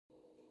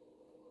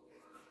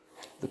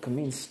The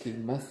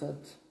Kominsky Method,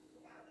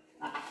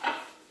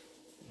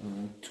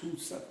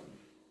 2-7,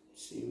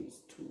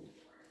 Series 2,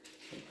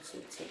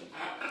 Episode 7.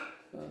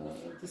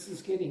 This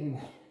is getting,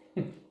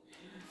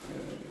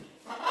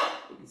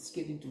 it's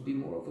getting to be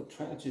more of a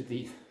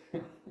tragedy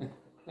than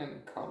a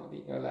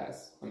comedy,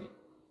 alas. I mean,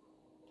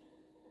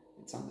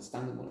 it's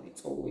understandable.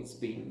 It's always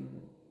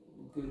been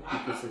good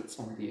because it's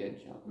on the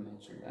edge. I've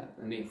mentioned that.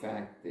 And in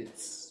fact,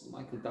 it's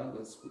Michael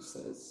Douglas who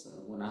says,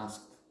 when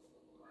asked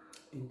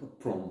in the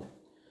promo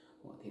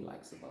what he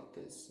likes about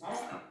this, the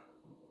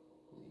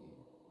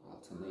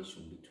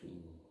alternation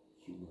between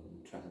humor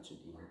and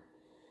tragedy,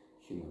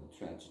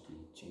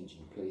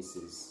 changing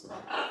places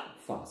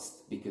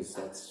fast, because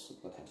that's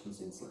what happens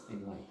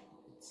in life.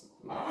 It's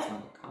not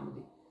a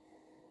comedy,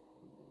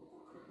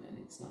 and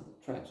it's not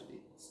a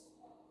tragedy. It's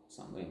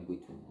somewhere in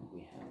between.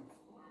 We have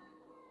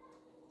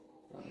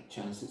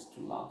chances to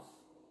laugh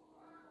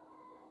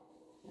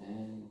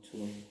and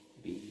to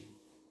be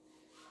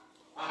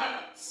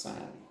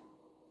sad.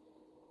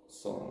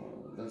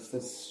 So there's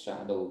this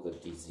shadow of the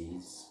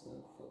disease,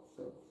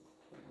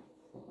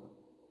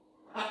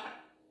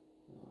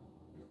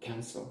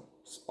 cancer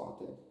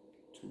spotted,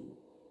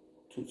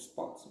 two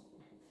spots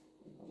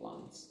in the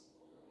lungs,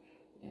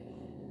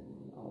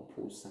 and our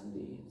poor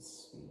Sandy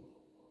is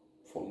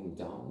falling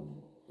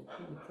down at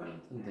one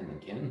point, and then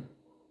again.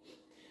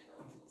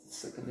 The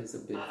second is a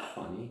bit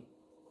funny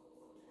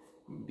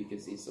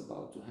because he's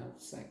about to have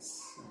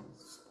sex.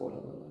 Spoiler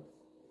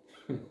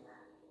alert.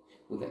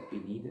 Would that be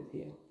needed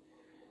here?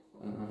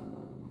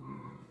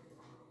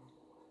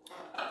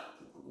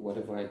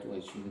 Whatever I do, I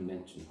shouldn't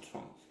mention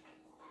Trump.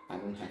 I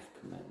don't have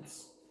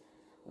comments,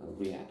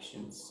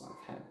 reactions.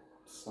 I've had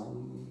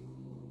some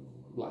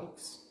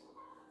likes.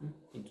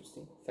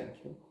 Interesting,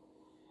 thank you.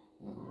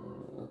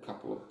 A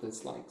couple of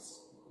dislikes,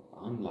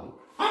 unlike.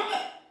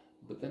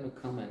 But then a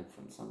comment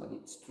from somebody,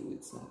 it's true,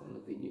 it's not on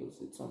the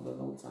videos, it's on the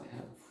notes I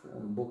have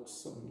on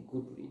books, on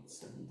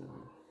Goodreads, and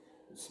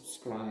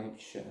subscribe,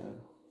 share.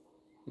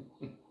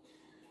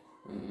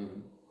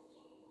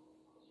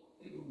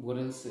 What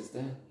else is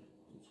there?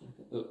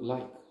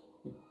 Like.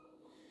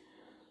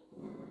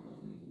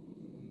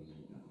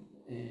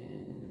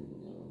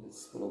 And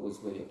this fellow was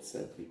very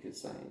upset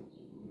because I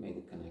made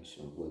a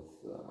connection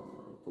with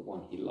the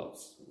one he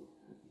loves,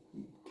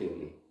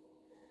 clearly,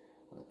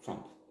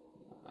 Trump.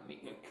 I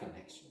mean, a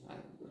connection.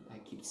 I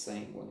keep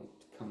saying when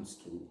it comes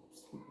to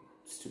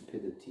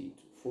stupidity,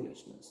 to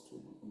foolishness, to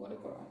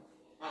whatever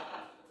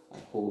I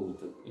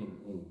hold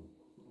in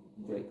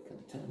great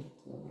contempt,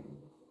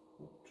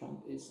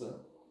 Trump is a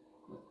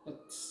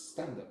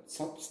standard,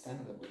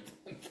 substandard.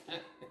 It's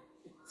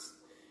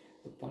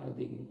the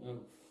paradigm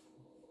of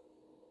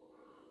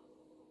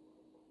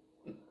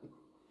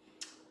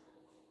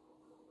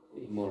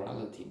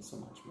immorality and so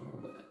much more.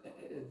 But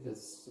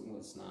this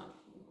was not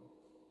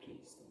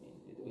pleased.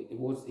 I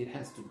mean, it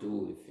has to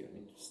do, if you're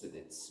interested,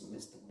 it's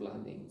Mr.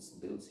 Blandings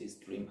builds his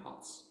dream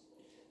house.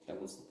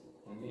 That was,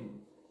 I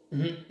mean,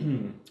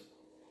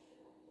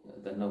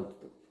 the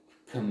note, the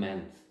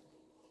comment.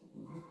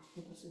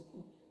 What was it?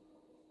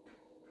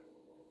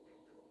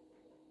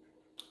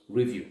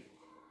 Review.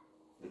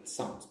 It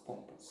sounds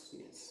pompous,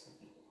 yes.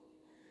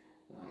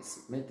 I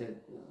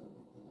submitted.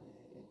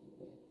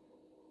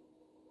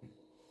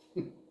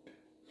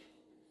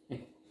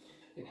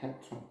 It had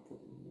Trump.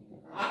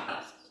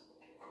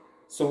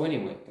 So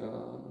anyway,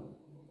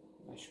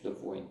 I should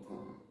avoid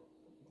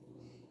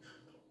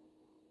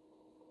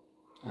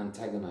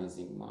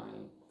antagonizing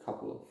my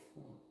couple of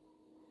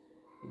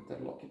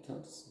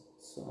interlocutors.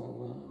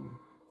 So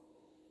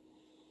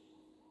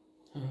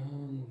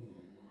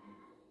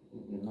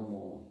no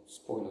more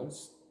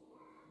spoilers,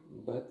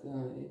 but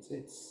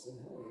it's a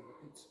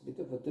bit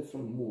of a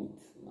different mood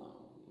now.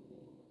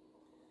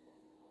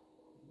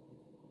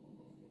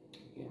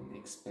 Again,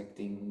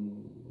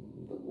 expecting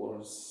the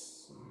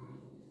worst,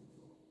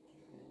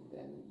 and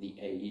then the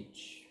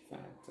age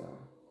factor,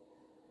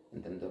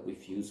 and then the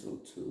refusal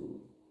to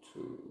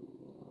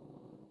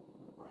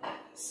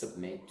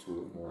submit to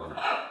a more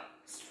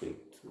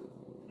strict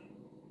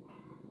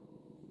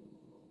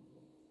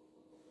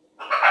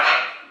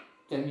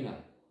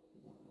terminal.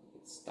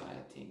 It's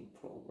dieting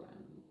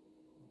program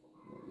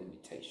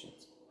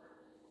limitations,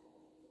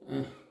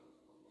 and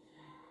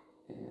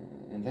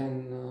then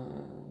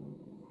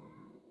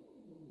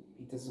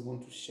he doesn't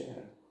want to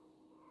share.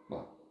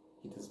 Well,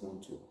 he doesn't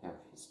want to have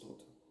his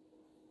daughter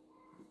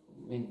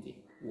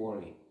Mindy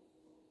worry,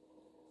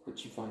 but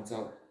she finds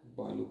out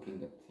by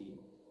looking at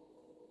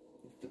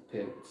the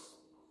pills.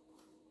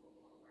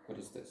 What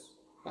is this?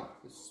 Ah,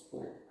 this is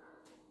for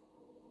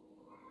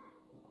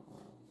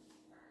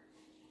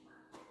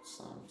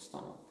some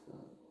stomach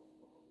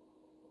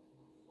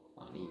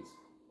unease.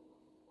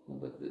 No,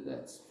 but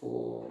that's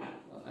for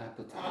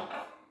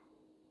appetite.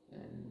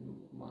 And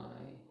my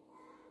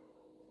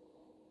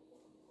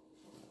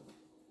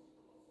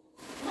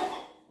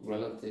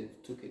relative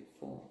took it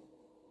for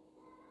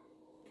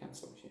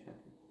cancer she had.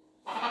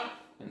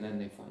 And then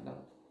they find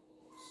out.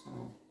 So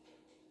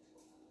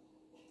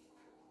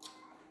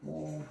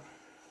more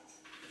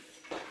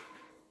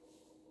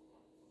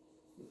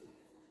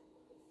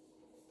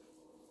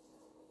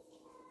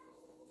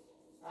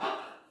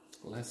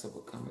less of a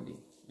comedy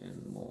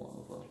and more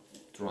of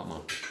a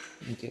drama,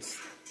 I guess,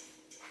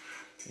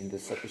 in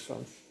this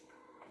episode.